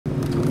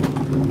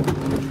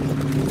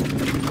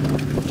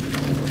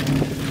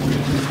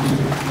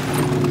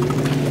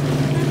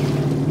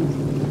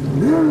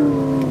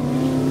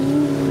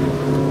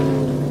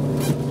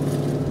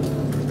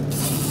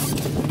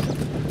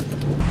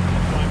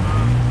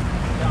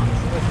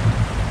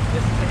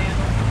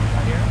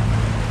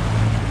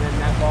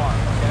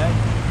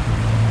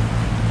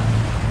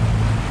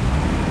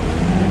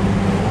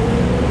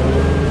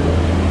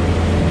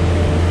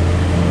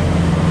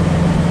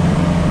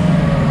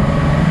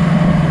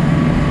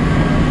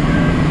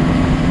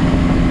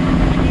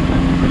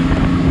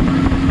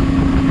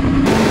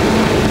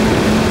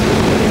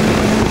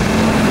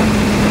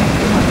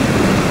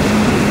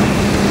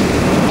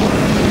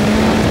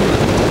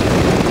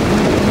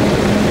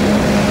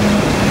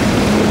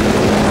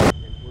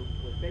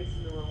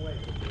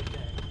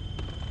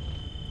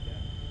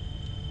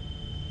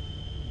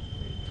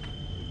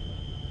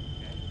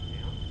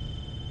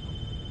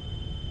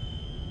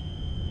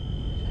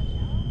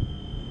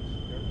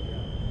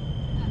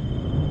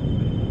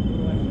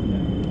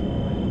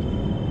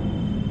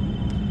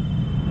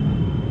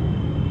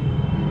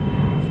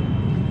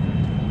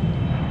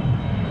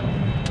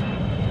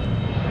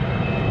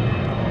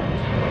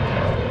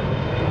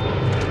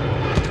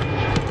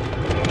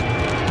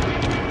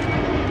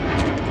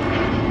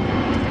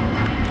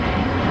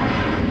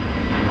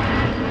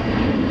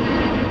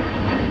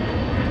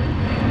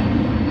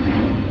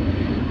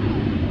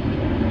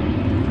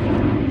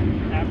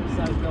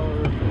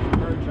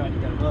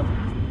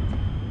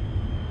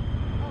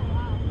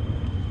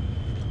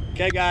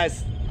Okay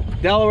guys,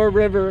 Delaware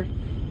River,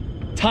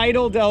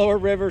 tidal Delaware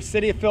River,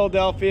 city of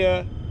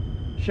Philadelphia,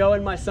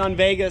 showing my son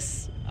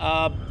Vegas,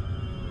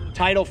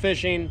 tidal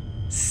fishing,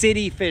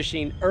 city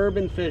fishing,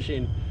 urban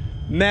fishing,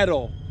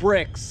 metal,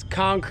 bricks,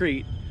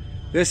 concrete.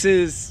 This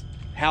is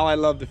how I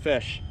love to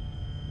fish.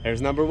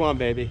 There's number one,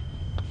 baby.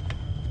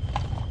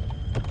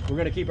 We're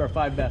gonna keep our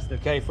 5 best,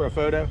 okay, for a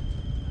photo.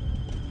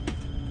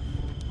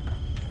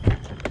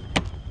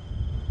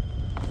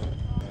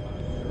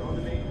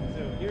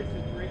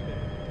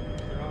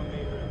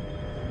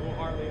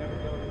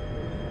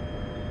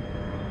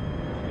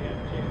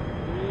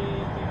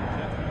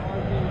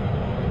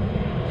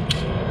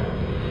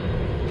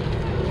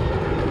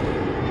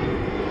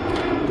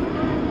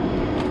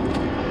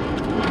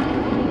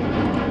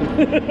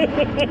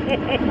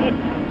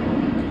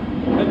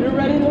 And you're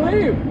ready to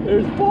leave.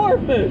 There's 4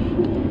 fish.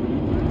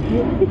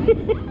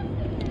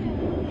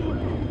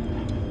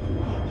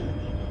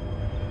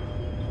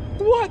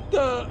 What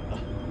the?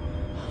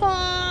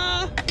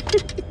 Huh?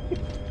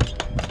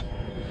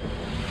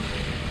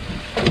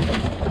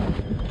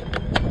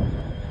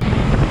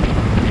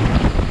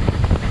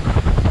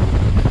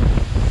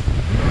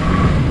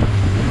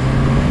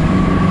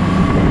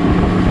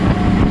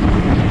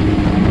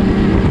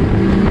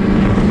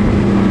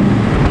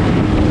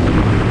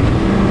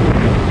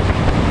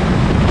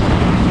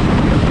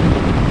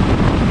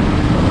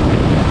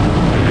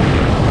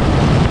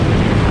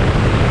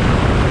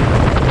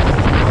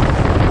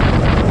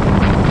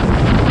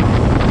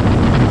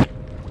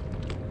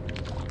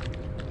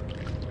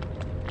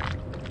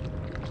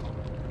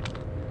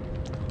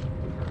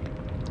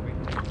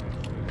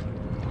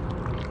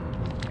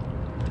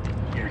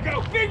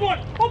 Big one!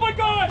 Oh my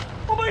god!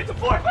 Oh my, it's a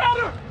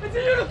 4-pounder! It's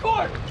a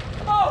unicorn!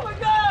 Oh my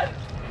god!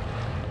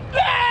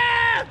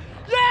 Yeah!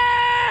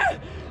 Yeah!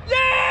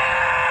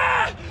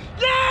 Yeah!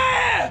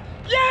 Yeah!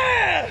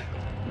 Yeah!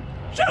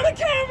 Show the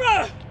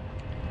camera!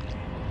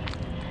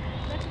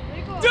 That's a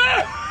big one.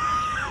 Dude!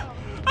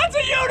 That's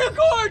a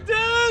unicorn,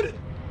 dude!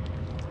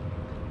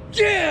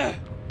 Yeah!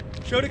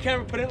 Show the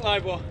camera, put it in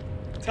live well.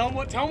 Tell them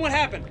what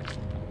happened.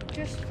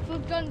 Just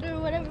flipped under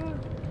whatever.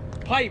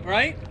 Pipe,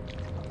 right?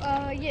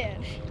 Yeah.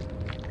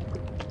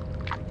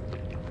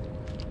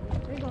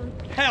 Big one.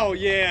 Hell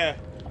yeah!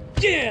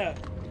 Yeah!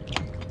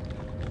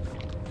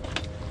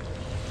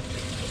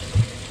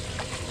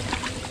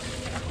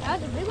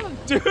 That's a big one.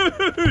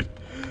 Dude!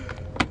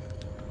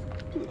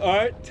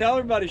 Alright, tell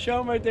everybody, show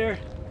them right there.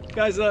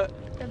 Guys, The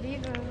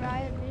beaver,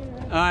 Riot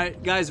Beaver.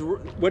 Alright, guys,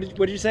 what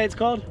did you say it's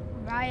called?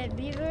 Riot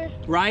Beaver.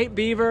 Riot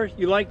Beaver.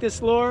 You like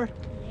this lure?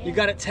 Yeah. You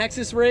got it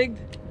Texas rigged?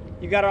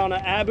 You got it on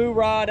an Abu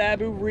rod,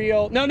 Abu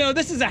reel. No,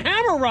 this is a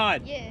hammer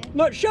rod. Yeah.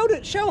 Look, show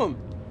them.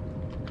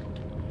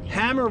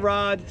 Hammer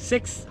rod,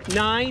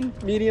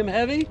 6'9", medium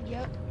heavy.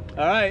 Yep.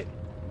 All right,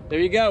 there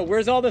you go.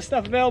 Where's all this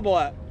stuff available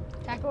at?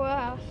 Tackle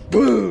House.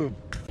 Boom.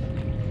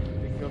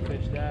 We can go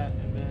fish that,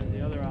 and then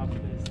the other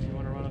option is, do you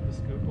want to run up the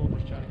scoop hole,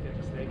 just try to get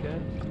the snake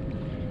in?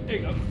 There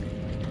you go.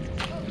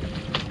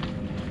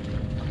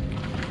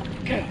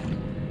 Okay.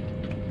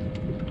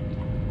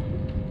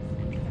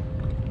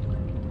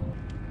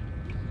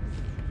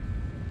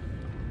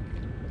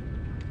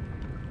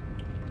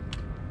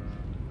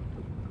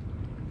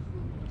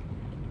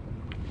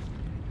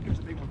 Here's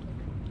a big one.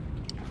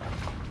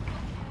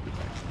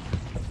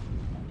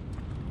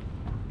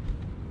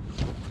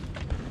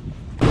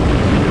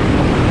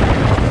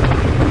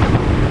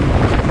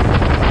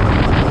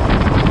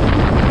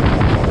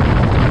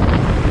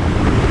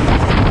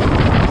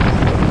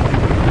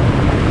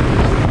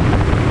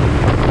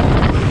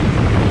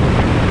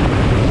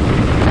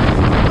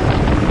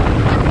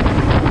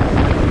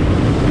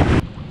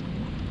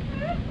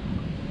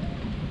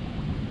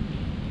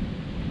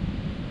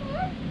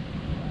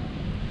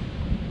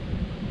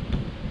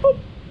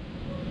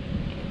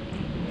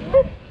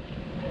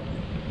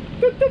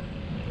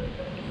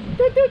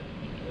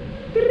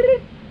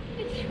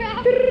 It's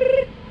trapped.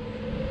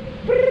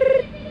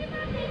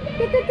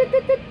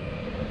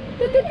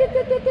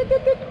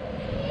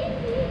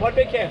 One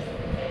big cast.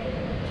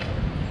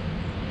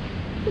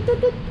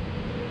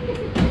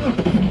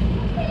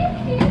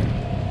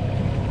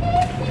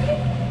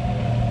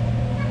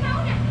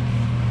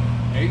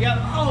 There you go.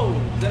 Oh,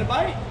 is that a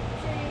bite?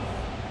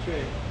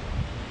 Tree.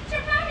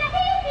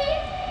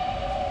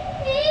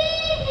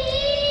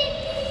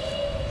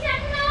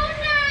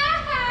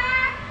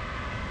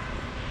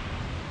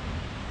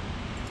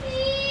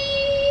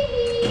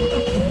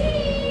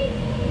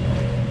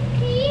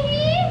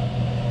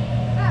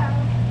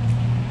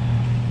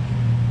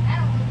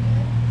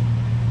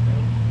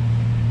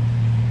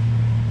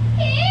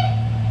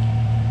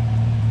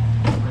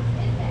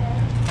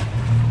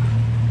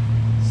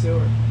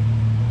 Sewer.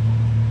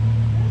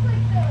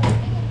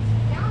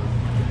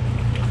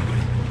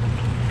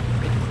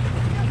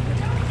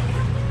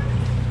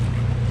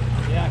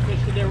 Yeah, I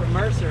fished it there with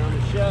Mercer on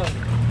the show.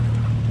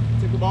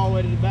 Took them all the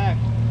way to the back.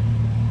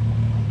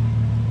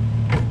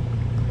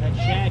 That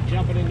shad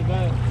jumping in the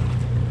boat.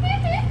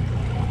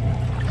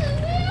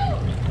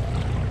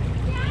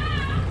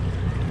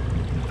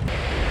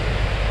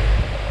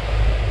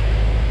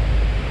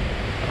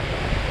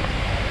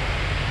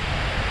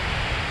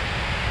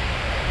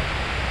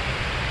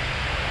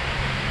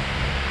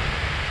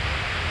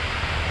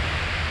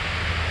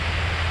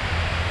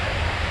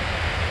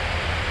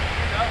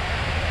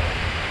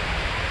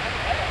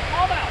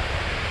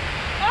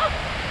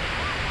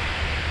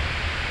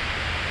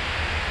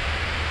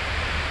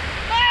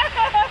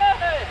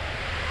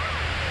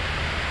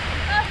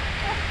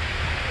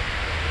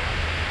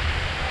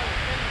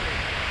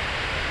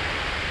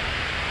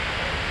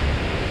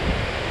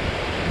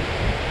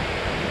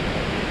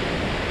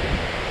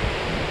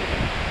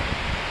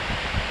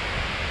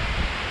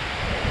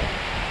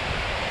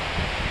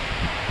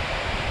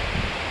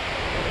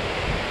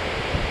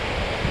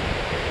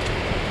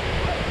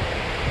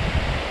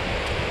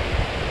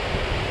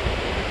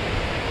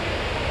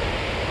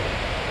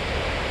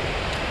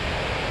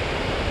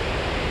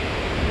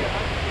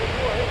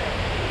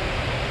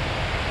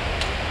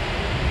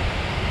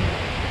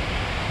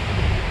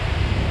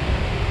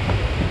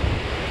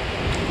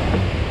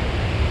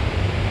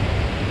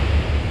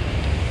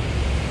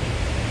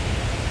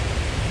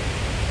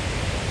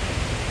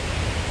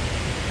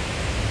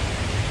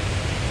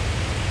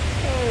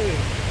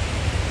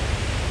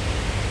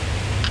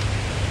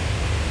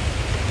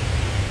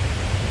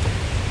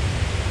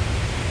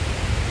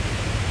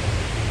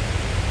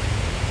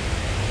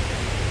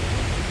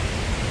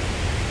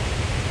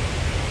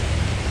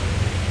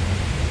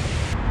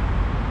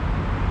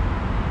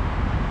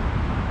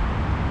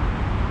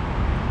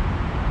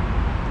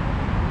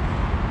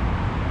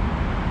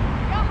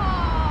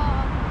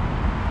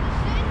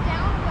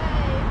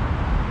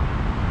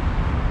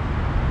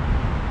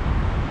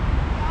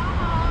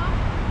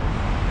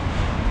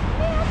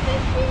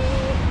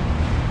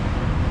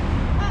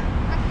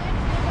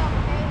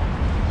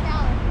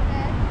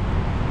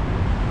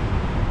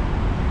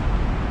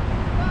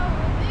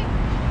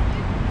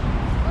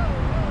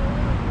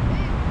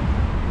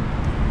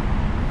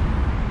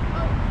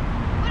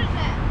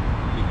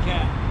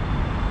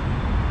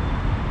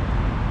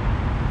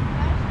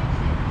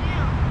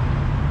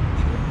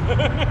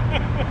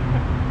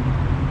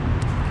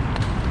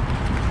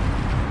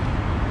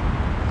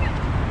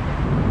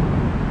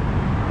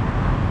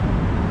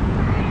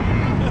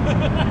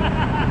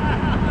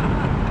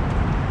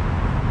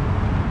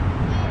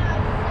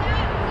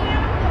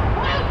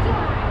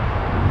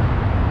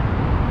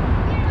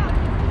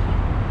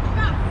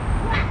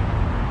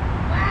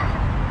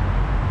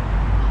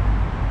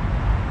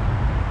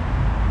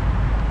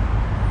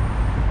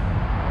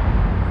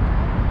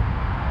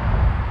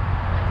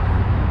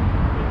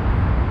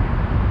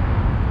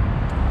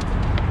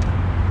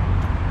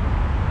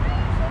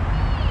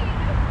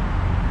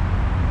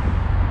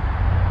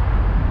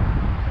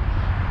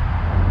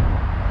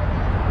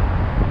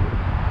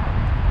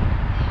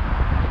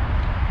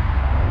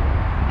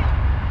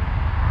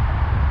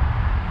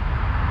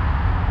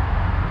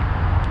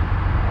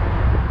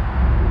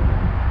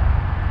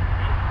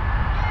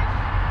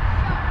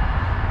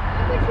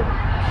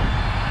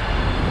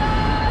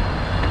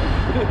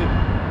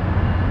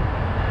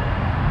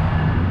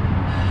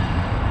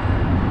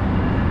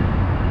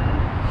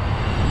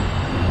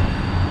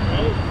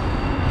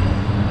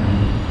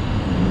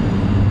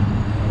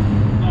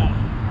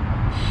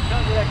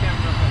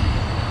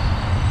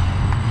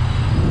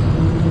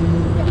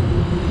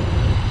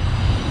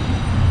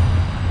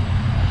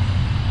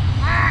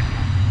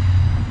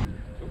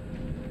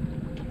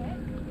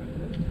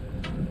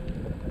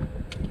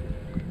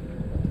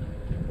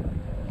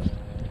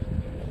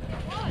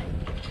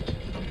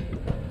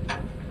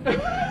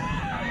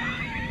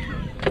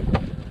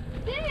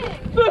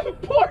 The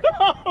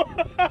porthole!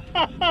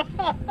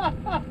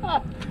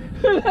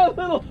 That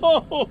little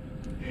hole!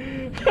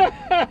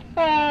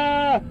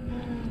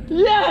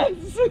 Yes!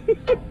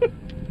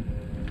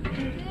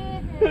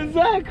 Is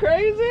that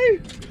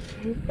crazy?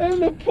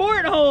 And the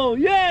porthole,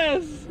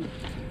 yes!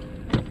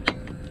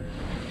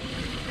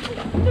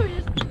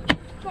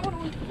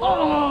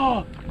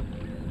 Oh!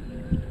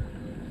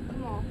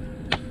 Come on.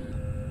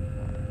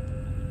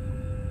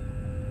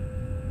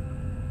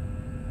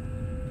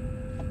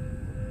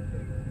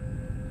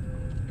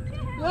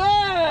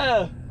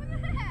 Yeah!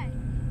 What the heck?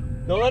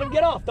 Don't let him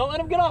get off. Don't let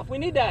him get off. We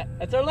need that.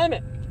 That's our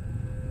limit.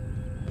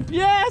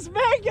 Yes,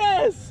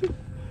 Vegas!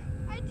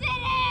 I did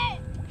it!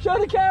 Show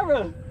the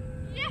camera.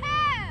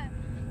 Yeah!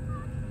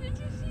 Did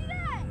you see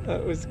that?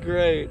 That was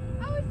great.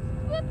 I was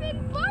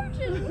flipping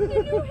barges with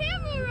the new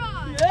hammer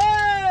rod.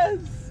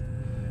 Yes!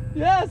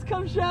 Yes,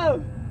 come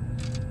show.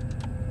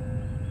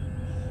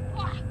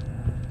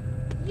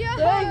 Yeah.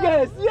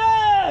 Vegas,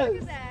 yes!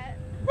 Look at that.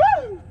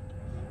 Woo!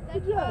 That's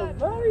Good job,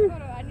 buddy. hold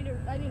on, I need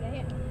a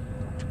hint.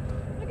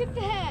 Look at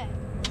that.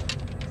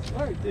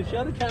 Alright, dude,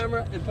 show the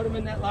camera and put him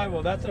in that live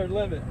well. That's our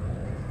limit.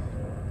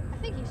 I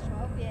think he's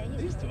 12. Yeah,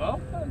 He's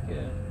 12?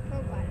 Okay.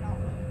 12 by now.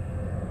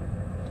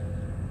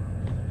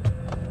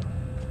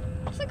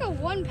 It's like a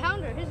 1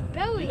 pounder. His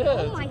belly. Yeah,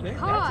 Oh my that's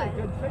god.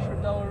 a good fish for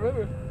Delaware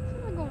River.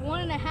 It's like a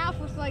 1.5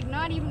 with like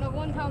not even a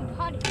 1 pound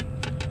potty.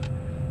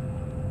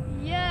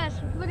 Yes,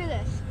 look at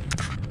this.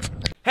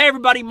 Hey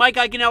everybody, Mike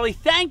Iaconelli.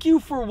 Thank you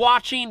for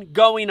watching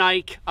Going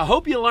Ike. I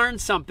hope you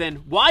learned something.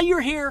 While you're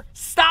here,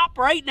 stop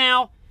right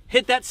now.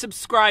 Hit that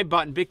subscribe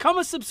button. Become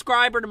a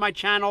subscriber to my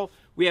channel.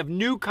 We have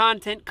new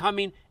content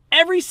coming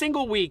every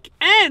single week.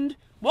 And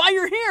while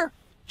you're here,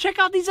 check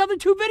out these other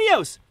 2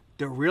 videos.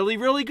 They're really,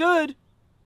 really good.